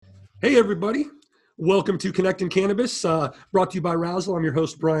Hey, everybody. Welcome to Connecting Cannabis, brought to you by Razzle. I'm your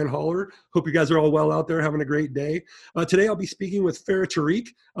host, Brian Holler. Hope you guys are all well out there, having a great day. Today, I'll be speaking with Farah Tariq,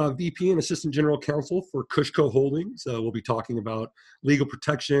 VP and Assistant General Counsel for Kushco Holdings. We'll be talking about legal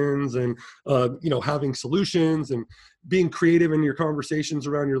protections and, having solutions and being creative in your conversations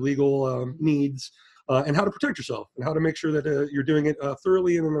around your legal needs and how to protect yourself and how to make sure that you're doing it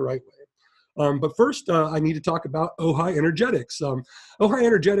thoroughly and in the right way. But first, I need to talk about Ojai Energetics. Ojai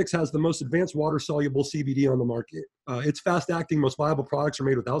Energetics has the most advanced water-soluble CBD on the market. Its fast-acting, most viable products are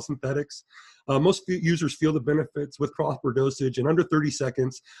made without synthetics. Most users feel the benefits with proper dosage in under 30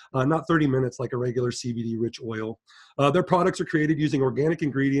 seconds, not 30 minutes like a regular CBD-rich oil. Their products are created using organic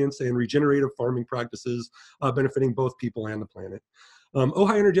ingredients and regenerative farming practices, benefiting both people and the planet.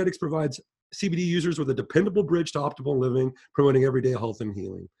 Ojai Energetics provides CBD users with a dependable bridge to optimal living, promoting everyday health and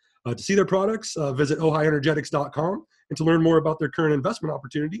healing. To see their products, visit ohienergetics.com. And to learn more about their current investment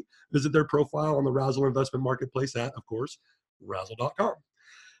opportunity, visit their profile on the Razzle Investment Marketplace at, of course, razzle.com.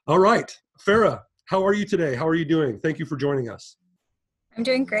 All right, Farah, how are you today? How are you doing? Thank you for joining us. I'm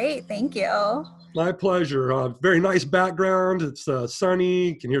doing great. Thank you. My pleasure. Very nice background. It's sunny.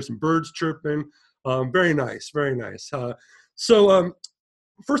 You can hear some birds chirping. Very nice. Very nice. So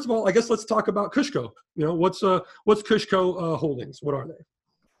first of all, I guess let's talk about Kushco. What's Kushco Holdings? What are they?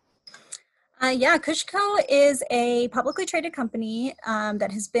 Kushco is a publicly traded company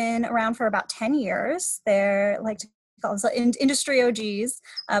that has been around for about 10 years. They're like to call them industry OGs,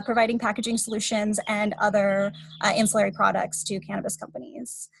 providing packaging solutions and other ancillary products to cannabis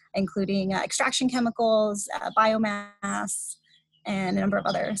companies, including extraction chemicals, biomass, and a number of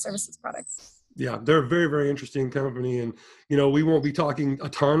other services products. Yeah, they're a very, very interesting company. And, we won't be talking a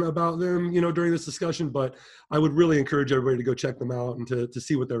ton about them, during this discussion, but I would really encourage everybody to go check them out and to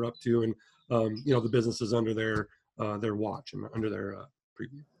see what they're up to. And, the businesses under their watch and under their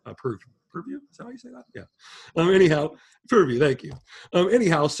purview. Is that how you say that? Yeah. Anyhow, purview. Thank you.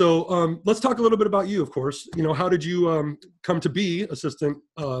 So let's talk a little bit about you, of course. How did you come to be Assistant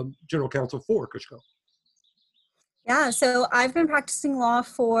General Counsel for Kushco? Yeah, so I've been practicing law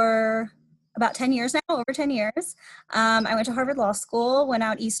for about 10 years now, over 10 years. I went to Harvard Law School, went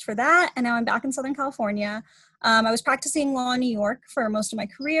out east for that, and now I'm back in Southern California. I was practicing law in New York for most of my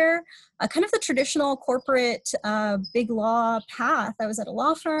career, kind of the traditional corporate big law path. I was at a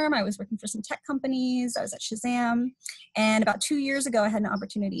law firm, I was working for some tech companies, I was at Shazam, and about 2 years ago, I had an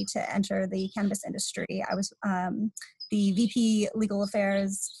opportunity to enter the cannabis industry. I was the VP Legal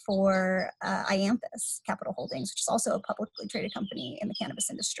Affairs for Ianthus Capital Holdings, which is also a publicly traded company in the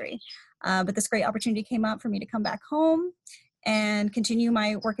cannabis industry. But this great opportunity came up for me to come back home and continue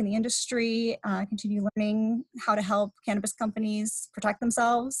my work in the industry, continue learning how to help cannabis companies protect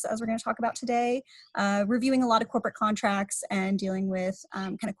themselves, as we're going to talk about today, reviewing a lot of corporate contracts and dealing with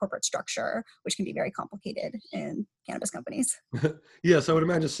kind of corporate structure, which can be very complicated in cannabis companies. Yes, I would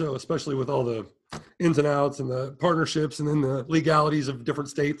imagine so, especially with all the ins and outs and the partnerships and then the legalities of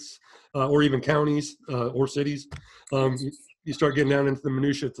different states or even counties or cities. You start getting down into the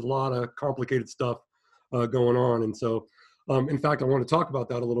minutiae. It's a lot of complicated stuff going on. And so, in fact, I want to talk about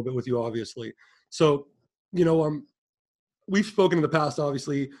that a little bit with you, obviously. So, we've spoken in the past,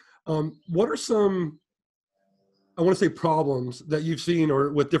 obviously. What are some, I want to say, problems that you've seen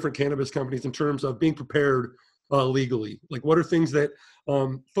or with different cannabis companies in terms of being prepared legally? Like, what are things that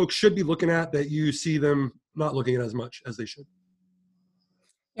folks should be looking at that you see them not looking at as much as they should?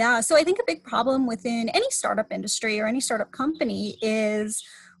 Yeah, so I think a big problem within any startup industry or any startup company is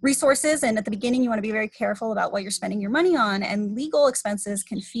resources. And at the beginning, you want to be very careful about what you're spending your money on. And legal expenses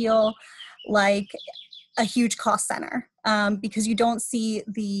can feel like a huge cost center because you don't see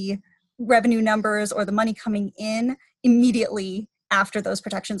the revenue numbers or the money coming in immediately after those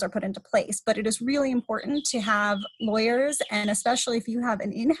protections are put into place. But it is really important to have lawyers, and especially if you have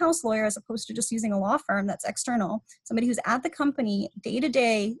an in-house lawyer as opposed to just using a law firm that's external, somebody who's at the company day to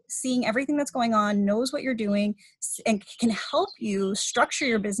day, seeing everything that's going on, knows what you're doing, and can help you structure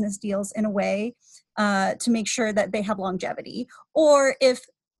your business deals in a way to make sure that they have longevity. Or if,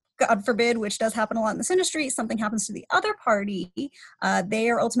 God forbid, which does happen a lot in this industry, something happens to the other party, they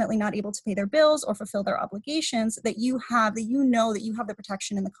are ultimately not able to pay their bills or fulfill their obligations, that you know that you have the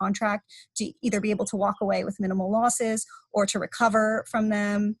protection in the contract to either be able to walk away with minimal losses or to recover from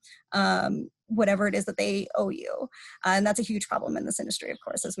them, whatever it is that they owe you. And that's a huge problem in this industry, of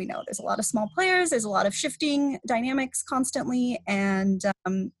course, as we know. There's a lot of small players, there's a lot of shifting dynamics constantly, and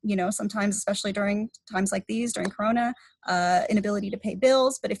sometimes, especially during times like these, during Corona, inability to pay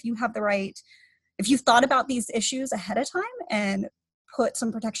bills. But if you've thought about these issues ahead of time and put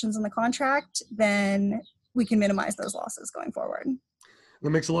some protections in the contract, then we can minimize those losses going forward. That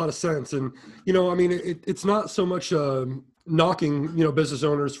makes a lot of sense. And, I mean, it's not so much knocking, business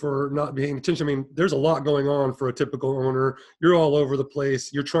owners for not paying attention. I mean, there's a lot going on for a typical owner. You're all over the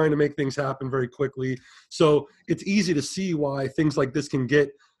place. You're trying to make things happen very quickly. So it's easy to see why things like this can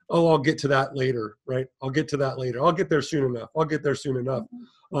get, oh, I'll get to that later, right? I'll get to that later. I'll get there soon enough. I'll get there soon enough.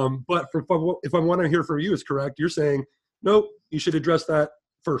 But if I want to hear from you is correct, you're saying, nope, you should address that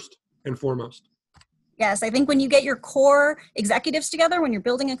first and foremost. Yes, I think when you get your core executives together, when you're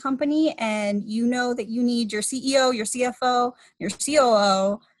building a company and you know that you need your CEO, your CFO, your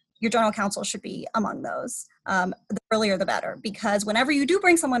COO, your general counsel should be among those. The earlier the better, because whenever you do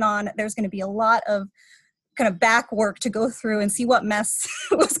bring someone on, there's going to be a lot of kind of back work to go through and see what mess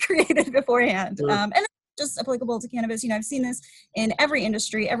was created beforehand. Sure. And it's just applicable to cannabis. I've seen this in every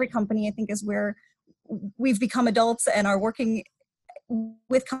industry, every company, I think, is where we've become adults and are working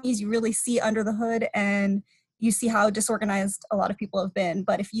with companies. You really see under the hood and you see how disorganized a lot of people have been.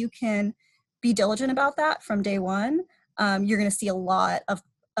 But if you can be diligent about that from day one, you're going to see a lot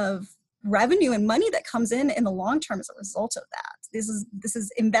of revenue and money that comes in the long term as a result of that. This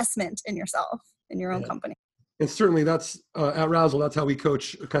is investment in yourself, in your own company. And certainly that's at Razzle, that's how we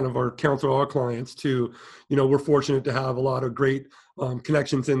coach kind of our counsel our clients too. We're fortunate to have a lot of great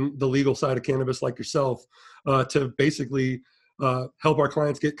connections in the legal side of cannabis like yourself to basically help our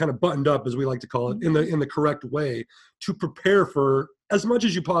clients get kind of buttoned up, as we like to call it, in the correct way to prepare for as much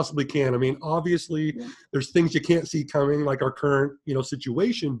as you possibly can. I mean, obviously there's things you can't see coming, like our current,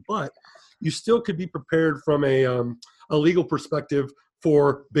 situation, but you still could be prepared from a legal perspective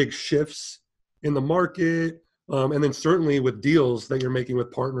for big shifts in the market. And then certainly with deals that you're making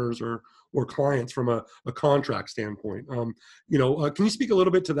with partners or clients from a contract standpoint. Can you speak a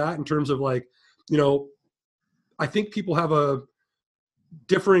little bit to that in terms of like, I think people have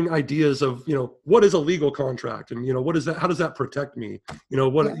differing ideas of, what is a legal contract and, what is that? How does that protect me?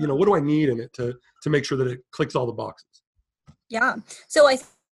 What do I need in it to make sure that it clicks all the boxes? Yeah. So I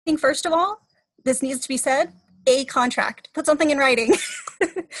think first of all, this needs to be said, a contract, put something in writing.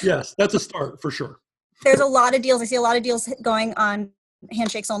 Yes, that's a start for sure. There's a lot of deals. I see a lot of deals going on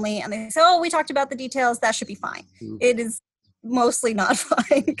handshakes only, and they say, oh, we talked about the details. That should be fine. It is mostly not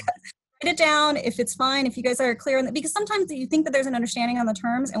fine. Write it down if it's fine, if you guys are clear on that, because sometimes you think that there's an understanding on the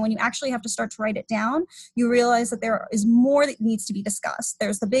terms, and when you actually have to start to write it down, you realize that there is more that needs to be discussed.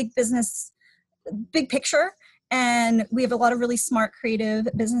 There's the big business, big picture, and we have a lot of really smart, creative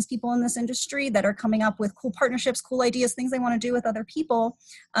business people in this industry that are coming up with cool partnerships, cool ideas, things they want to do with other people.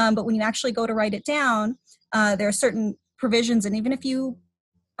 But when you actually go to write it down, there are certain provisions, and even if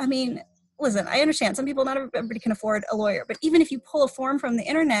listen, I understand some people, not everybody can afford a lawyer, but even if you pull a form from the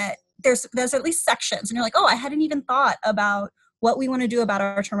internet, there's at least sections, and you're like, oh, I hadn't even thought about what we want to do about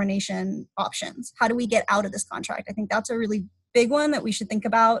our termination options. How do we get out of this contract? I think that's a really big one that we should think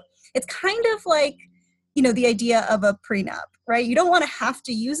about. It's kind of like, the idea of a prenup, right? You don't want to have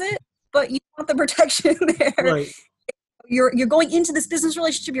to use it, but you want the protection there. Right. You're going into this business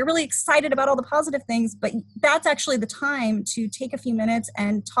relationship. You're really excited about all the positive things, but that's actually the time to take a few minutes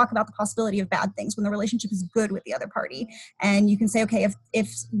and talk about the possibility of bad things when the relationship is good with the other party. And you can say, okay,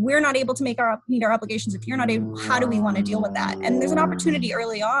 if we're not able to meet our obligations, if you're not able, how do we want to deal with that? And there's an opportunity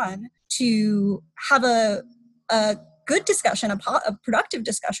early on to have a good discussion, a productive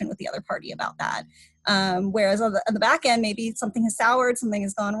discussion with the other party about that. Whereas on the back end, maybe something has soured, something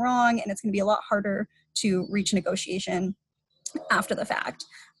has gone wrong, and it's going to be a lot harder to reach negotiation after the fact.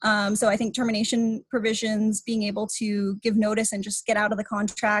 So I think termination provisions, being able to give notice and just get out of the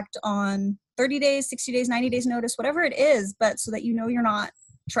contract on 30 days, 60 days, 90 days notice, whatever it is, but so that you're not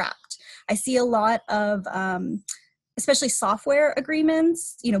trapped. I see a lot of, especially software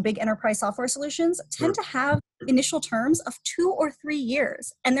agreements, big enterprise software solutions tend to have initial terms of 2 or 3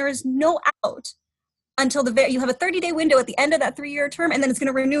 years, and there is no out until you have a 30-day window at the end of that 3-year term, and then it's going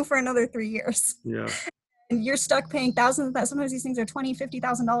to renew for another 3 years. Yeah. And you're stuck paying thousands. Sometimes these things are $20,000,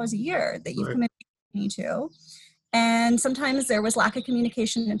 $50,000 a year that you've committed to. And sometimes there was lack of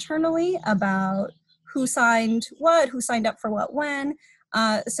communication internally about who signed what, who signed up for what, when.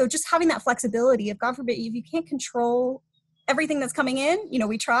 So just having that flexibility, if God forbid, if you can't control everything that's coming in,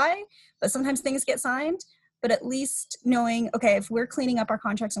 we try, but sometimes things get signed. But at least knowing, okay, if we're cleaning up our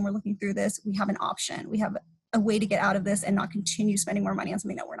contracts and we're looking through this, we have an option. We have a way to get out of this and not continue spending more money on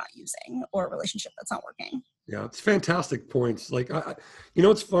something that we're not using or a relationship that's not working. Yeah, it's fantastic points. Like,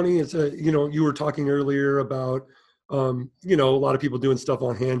 what's funny is, you were talking earlier about, a lot of people doing stuff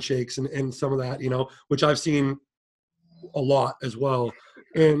on handshakes and some of that, which I've seen a lot as well.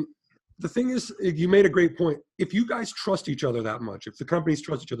 And the thing is, you made a great point. If you guys trust each other that much, if the companies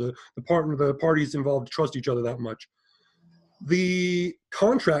trust each other, the parties involved trust each other that much, the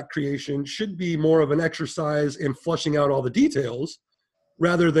contract creation should be more of an exercise in flushing out all the details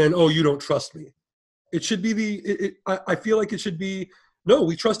rather than, oh, you don't trust me. It should be I feel like it should be, no,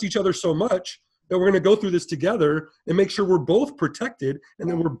 we trust each other so much that we're going to go through this together and make sure we're both protected and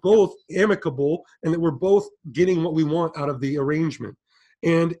that we're both amicable and that we're both getting what we want out of the arrangement.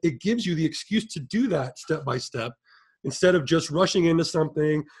 And it gives you the excuse to do that step by step instead of just rushing into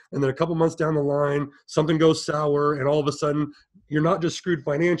something and then a couple months down the line, something goes sour and all of a sudden you're not just screwed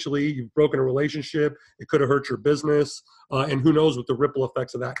financially, you've broken a relationship, it could have hurt your business, and who knows what the ripple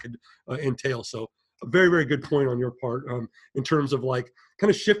effects of that could entail. So a very, very good point on your part in terms of like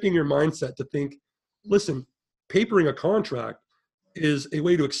kind of shifting your mindset to think, listen, papering a contract is a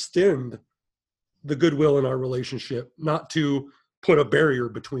way to extend the goodwill in our relationship, not to put a barrier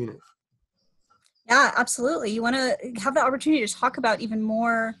between it. Yeah, absolutely. You want to have the opportunity to talk about even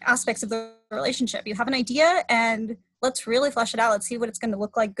more aspects of the relationship. You have an idea and let's really flesh it out. Let's see what it's going to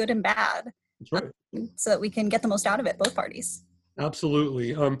look like, good and bad. That's right. So that we can get the most out of it, both parties.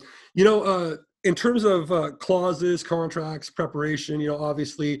 Absolutely. In terms of clauses, contracts, preparation,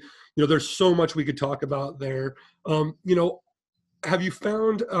 obviously, there's so much we could talk about there. Have you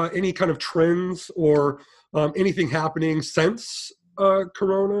found any kind of trends or anything happening since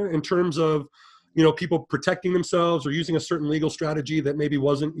Corona in terms of, people protecting themselves or using a certain legal strategy that maybe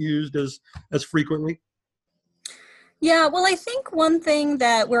wasn't used as frequently? Yeah, well, I think one thing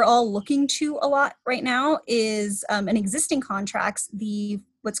that we're all looking to a lot right now is in existing contracts,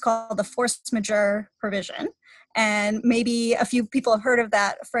 what's called the force majeure provision. And maybe a few people have heard of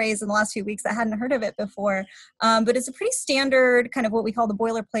that phrase in the last few weeks that hadn't heard of it before. But it's a pretty standard kind of what we call the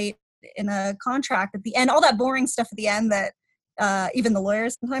boilerplate in a contract at the end, all that boring stuff at the end that even the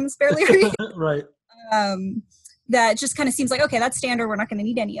lawyers sometimes barely read. Right. That just kind of seems like, okay, that's standard. We're not going to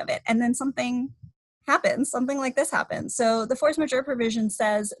need any of it. And then something happens, something like this happens. So the force majeure provision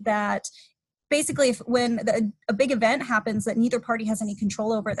says that basically when a big event happens that neither party has any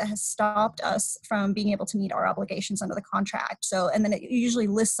control over, that has stopped us from being able to meet our obligations under the contract. So, and then it usually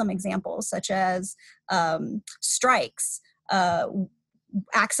lists some examples such as strikes,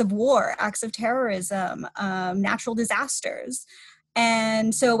 acts of war, acts of terrorism, natural disasters.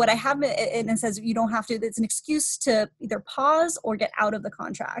 And so what I have, and it says you don't have to, it's an excuse to either pause or get out of the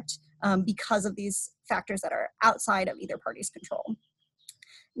contract because of these factors that are outside of either party's control.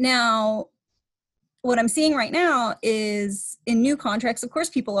 Now, what I'm seeing right now is in new contracts, of course,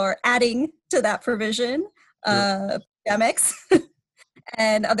 people are adding to that provision, pandemics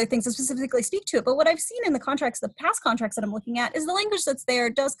and other things that specifically speak to it. But what I've seen in the contracts, the past contracts that I'm looking at, is the language that's there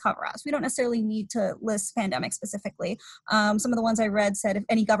does cover us. We don't necessarily need to list pandemic specifically. Some of the ones I read said if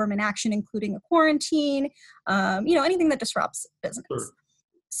any government action, including a quarantine, anything that disrupts business. Sure.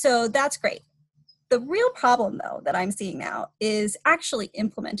 So that's great. The real problem, though, that I'm seeing now is actually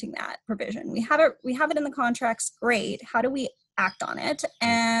implementing that provision. We have it in the contracts, great. How do we act on it?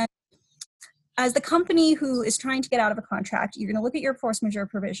 And as the company who is trying to get out of a contract, you're going to look at your force majeure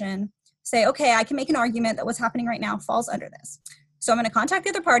provision, say, okay, I can make an argument that what's happening right now falls under this. So I'm going to contact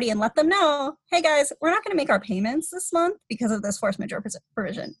the other party and let them know, hey guys, we're not going to make our payments this month because of this force majeure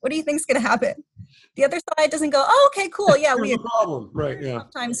provision. What do you think is going to happen? The other side doesn't go, oh, okay, cool. Yeah, we have a problem. Right. Yeah.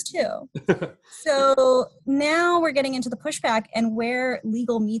 Sometimes too. So now we're getting into the pushback and where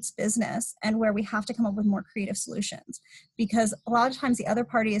legal meets business and where we have to come up with more creative solutions, because a lot of times the other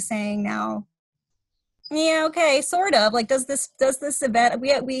party is saying now, yeah, okay, sort of. Like, does this event,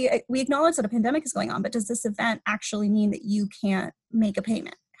 we acknowledge that a pandemic is going on, but does this event actually mean that you can't make a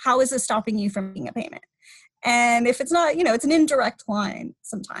payment? How is this stopping you from making a payment? And if it's not, it's an indirect line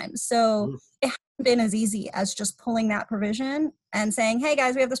sometimes. So it hasn't been as easy as just pulling that provision and saying, hey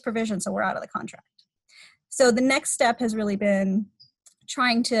guys, we have this provision, so we're out of the contract. So the next step has really been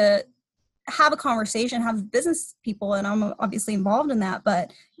trying to have a conversation, have business people, and I'm obviously involved in that,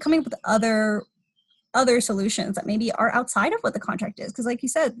 but coming up with other solutions that maybe are outside of what the contract is. Because like you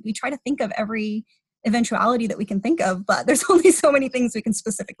said, we try to think of every eventuality that we can think of, but there's only so many things we can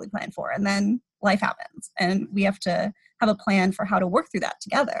specifically plan for. And then life happens and we have to have a plan for how to work through that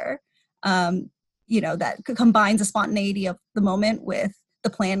together. That combines the spontaneity of the moment with the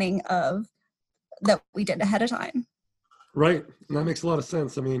planning of that we did ahead of time. Right. And that makes a lot of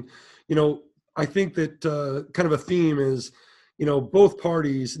sense. I mean, I think that kind of a theme is, both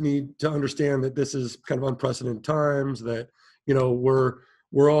parties need to understand that this is kind of unprecedented times, that,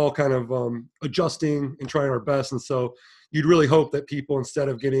 we're all kind of adjusting and trying our best. And so you'd really hope that people, instead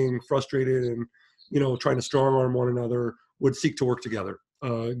of getting frustrated and, trying to strong arm one another, would seek to work together,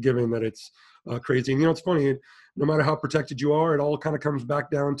 given that it's crazy. And, it's funny, no matter how protected you are, it all kind of comes back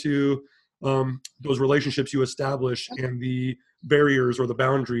down to those relationships you establish and the barriers or the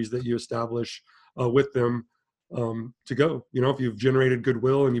boundaries that you establish with them to go. If you've generated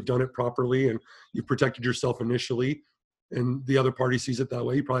goodwill and you've done it properly and you've protected yourself initially, and the other party sees it that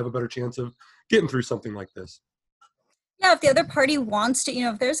way, you probably have a better chance of getting through something like this. Yeah, if the other party wants to,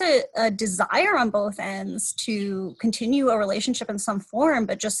 if there's a desire on both ends to continue a relationship in some form,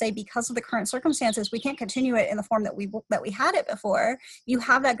 but just say because of the current circumstances, we can't continue it in the form that we had it before, you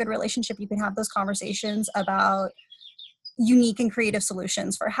have that good relationship. You can have those conversations about unique and creative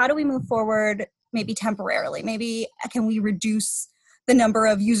solutions for how do we move forward, maybe temporarily, maybe can we reduce the number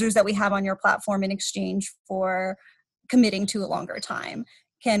of users that we have on your platform in exchange for committing to a longer time.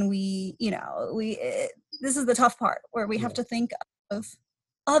 Can we, this is the tough part where we have to think of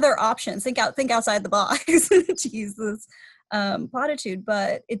other options, think outside the box, to use this platitude,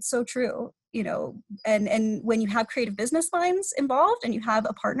 but it's so true, and when you have creative business lines involved and you have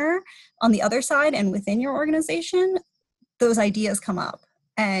a partner on the other side and within your organization, those ideas come up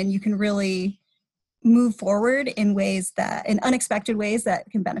and you can really move forward in unexpected ways that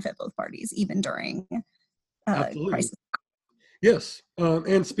can benefit both parties, even during crisis. Yes.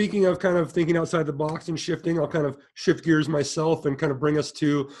 And speaking of kind of thinking outside the box and shifting, I'll kind of shift gears myself and kind of bring us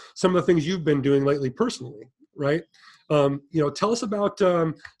to some of the things you've been doing lately personally, right? Tell us about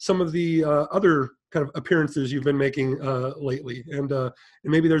some of the other kind of appearances you've been making lately. And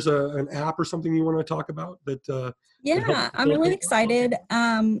maybe there's an app or something you want to talk about that. Yeah, I'm really excited.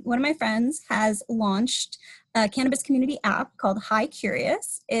 One of my friends has launched a cannabis community app called Hi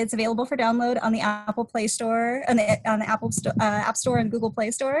Curious. It's available for download on the Apple Play Store, on the Apple App Store and Google Play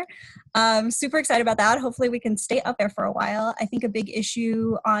Store. Super excited about that. Hopefully we can stay up there for a while. I think a big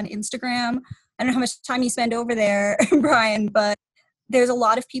issue on Instagram, I don't know how much time you spend over there, Brian, but there's a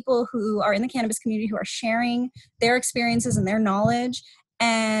lot of people who are in the cannabis community who are sharing their experiences and their knowledge,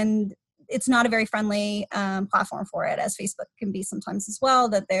 and it's not a very friendly platform for it, as Facebook can be sometimes as well,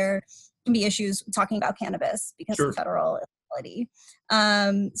 that there can be issues talking about cannabis because of federal illegality.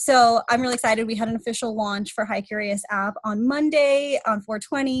 So I'm really excited. We had an official launch for Hi Curious app on Monday on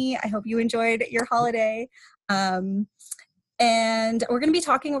 4/20. I hope you enjoyed your holiday. And we're going to be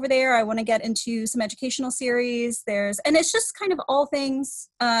talking over there. I want to get into some educational series. And it's just kind of all things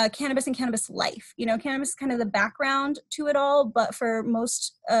cannabis and cannabis life. Cannabis is kind of the background to it all, but for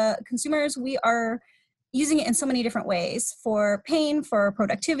most consumers, we are using it in so many different ways: for pain, for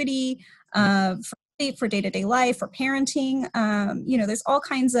productivity, for day-to-day life, for parenting. There's all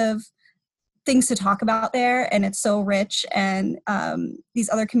kinds of things to talk about there, and it's so rich. And these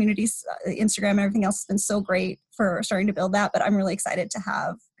other communities, Instagram and everything else, has been so great for starting to build that. But I'm really excited to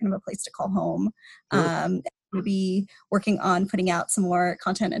have kind of a place to call home. We'll be working on putting out some more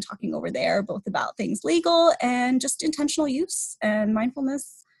content and talking over there, both about things legal and just intentional use and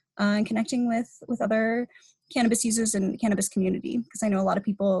mindfulness, and connecting with other cannabis users and the cannabis community, because I know a lot of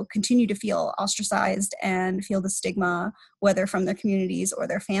people continue to feel ostracized and feel the stigma, whether from their communities or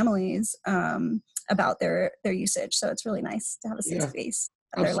their families, about their usage. So it's really nice to have a safe space.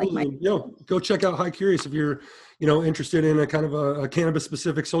 Absolutely. Go check out Hi Curious if you're, interested in a kind of a cannabis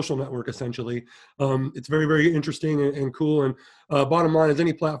specific social network, essentially. It's very, very interesting and cool. And bottom line is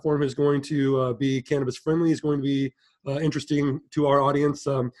any platform is going to be cannabis friendly, is going to be interesting to our audience,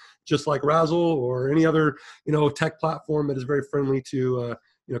 just like Razzle or any other, tech platform that is very friendly to,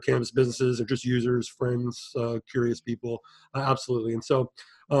 cannabis businesses or just users, friends, curious people. Absolutely. And so,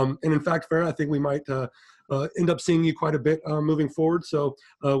 and in fact, Farah, I think we might end up seeing you quite a bit moving forward. So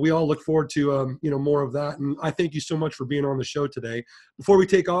we all look forward to, more of that. And I thank you so much for being on the show today. Before we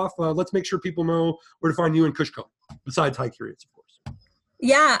take off, let's make sure people know where to find you and KushCo, besides Hi Curious, of course.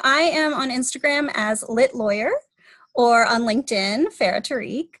 Yeah, I am on Instagram as Lit Lawyer, or on LinkedIn, Farah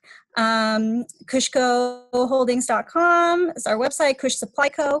Tariq. KushCoHoldings.com is our website, Kush Supply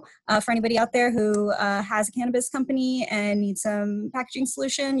Co. For anybody out there who has a cannabis company and needs some packaging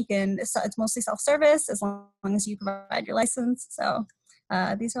solution, it's mostly self-service as long as you provide your license. So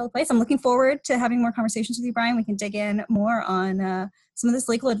these are all the places. I'm looking forward to having more conversations with you, Brian. We can dig in more on some of this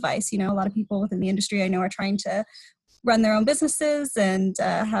legal advice. A lot of people within the industry I know are trying to run their own businesses and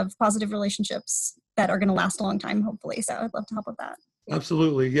have positive relationships that are going to last a long time, hopefully. So I'd love to help with that.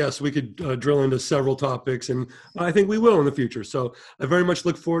 Absolutely. Yes, we could drill into several topics, and I think we will in the future. So I very much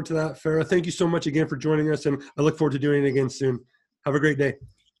look forward to that. Farah, thank you so much again for joining us, and I look forward to doing it again soon. Have a great day.